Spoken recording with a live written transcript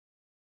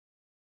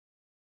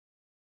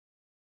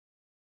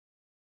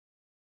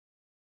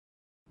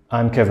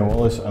I'm Kevin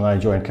Wallace and I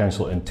joined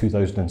council in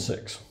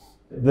 2006.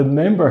 The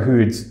member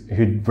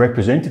who'd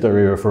represented our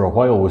area for a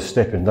while was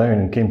stepping down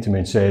and came to me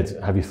and said,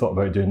 "Have you thought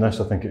about doing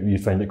this? I think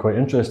you'd find it quite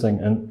interesting."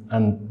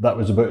 And that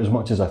was about as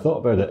much as I thought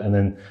about it. And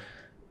then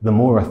the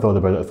more I thought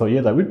about it, I thought,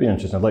 yeah, that would be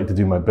interesting. I'd like to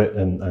do my bit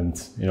and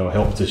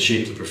help to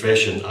shape the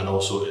profession, and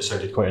also it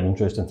sounded quite an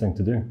interesting thing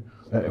to do.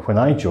 When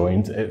I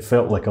joined, it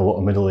felt like a lot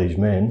of middle-aged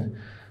men,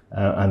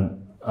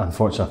 and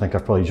unfortunately I think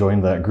I've probably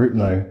joined that group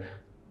now.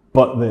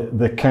 But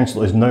the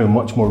council is now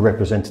much more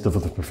representative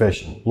of the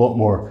profession. A lot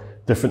more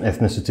different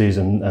ethnicities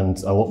and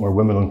a lot more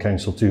women on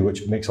council too,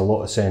 which makes a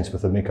lot of sense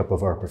with the makeup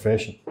of our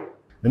profession.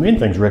 The main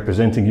thing is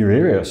representing your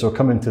area. So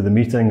coming to the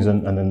meetings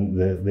and then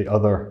the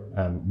other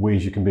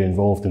ways you can be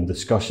involved in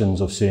discussions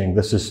of saying,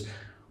 this is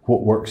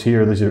what works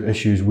here, these are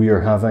issues we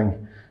are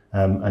having,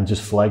 and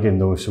just flagging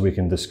those so we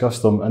can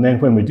discuss them. And then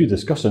when we do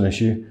discuss an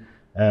issue,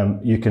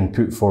 you can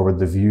put forward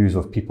the views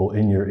of people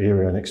in your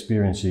area and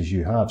experiences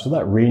you have. So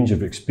that range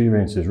of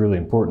experience is really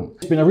important.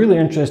 It's been a really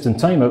interesting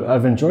time.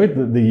 I've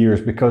enjoyed the years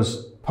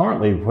because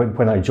partly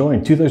when I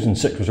joined,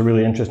 2006 was a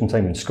really interesting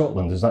time in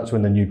Scotland, as that's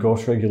when the new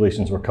GOS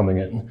regulations were coming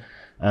in.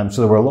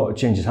 So there were a lot of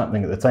changes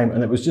happening at the time,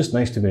 and it was just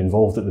nice to be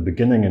involved at the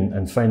beginning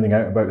and finding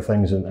out about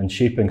things and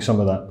shaping some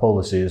of that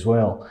policy as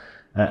well.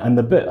 And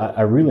the bit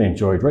I really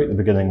enjoyed right at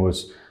the beginning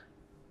was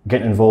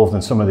getting involved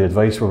in some of the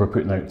advice we were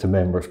putting out to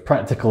members.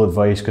 Practical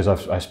advice, because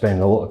I spend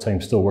a lot of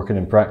time still working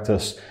in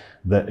practice,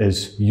 that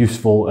is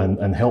useful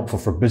and helpful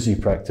for busy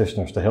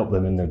practitioners to help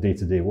them in their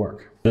day-to-day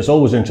work. It's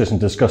always interesting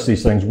to discuss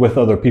these things with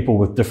other people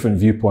with different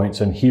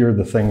viewpoints and hear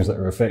the things that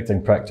are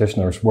affecting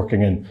practitioners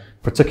working in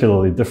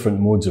particularly different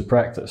modes of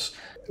practice.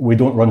 We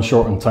don't run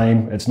short on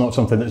time. It's not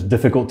something that's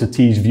difficult to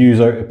tease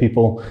views out of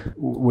people.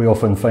 We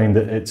often find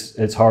that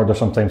it's harder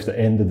sometimes to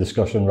end the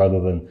discussion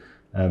rather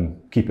than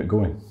keep it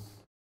going.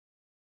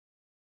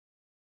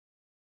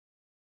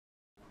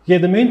 Yeah,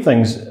 the main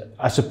things,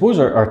 I suppose,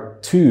 are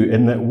two,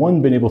 in that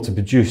one, being able to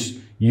produce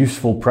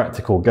useful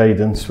practical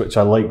guidance, which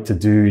I like to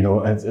do,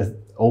 and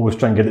always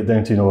try and get it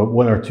down to,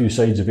 one or two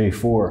sides of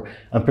A4,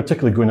 and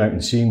particularly going out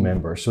and seeing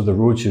members. So the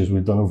roadshows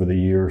we've done over the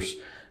years,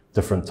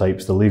 different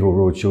types, the legal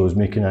roadshows,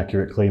 making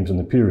accurate claims, and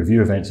the peer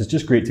review events, it's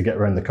just great to get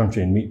around the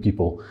country and meet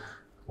people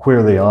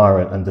where they are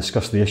and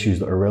discuss the issues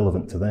that are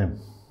relevant to them.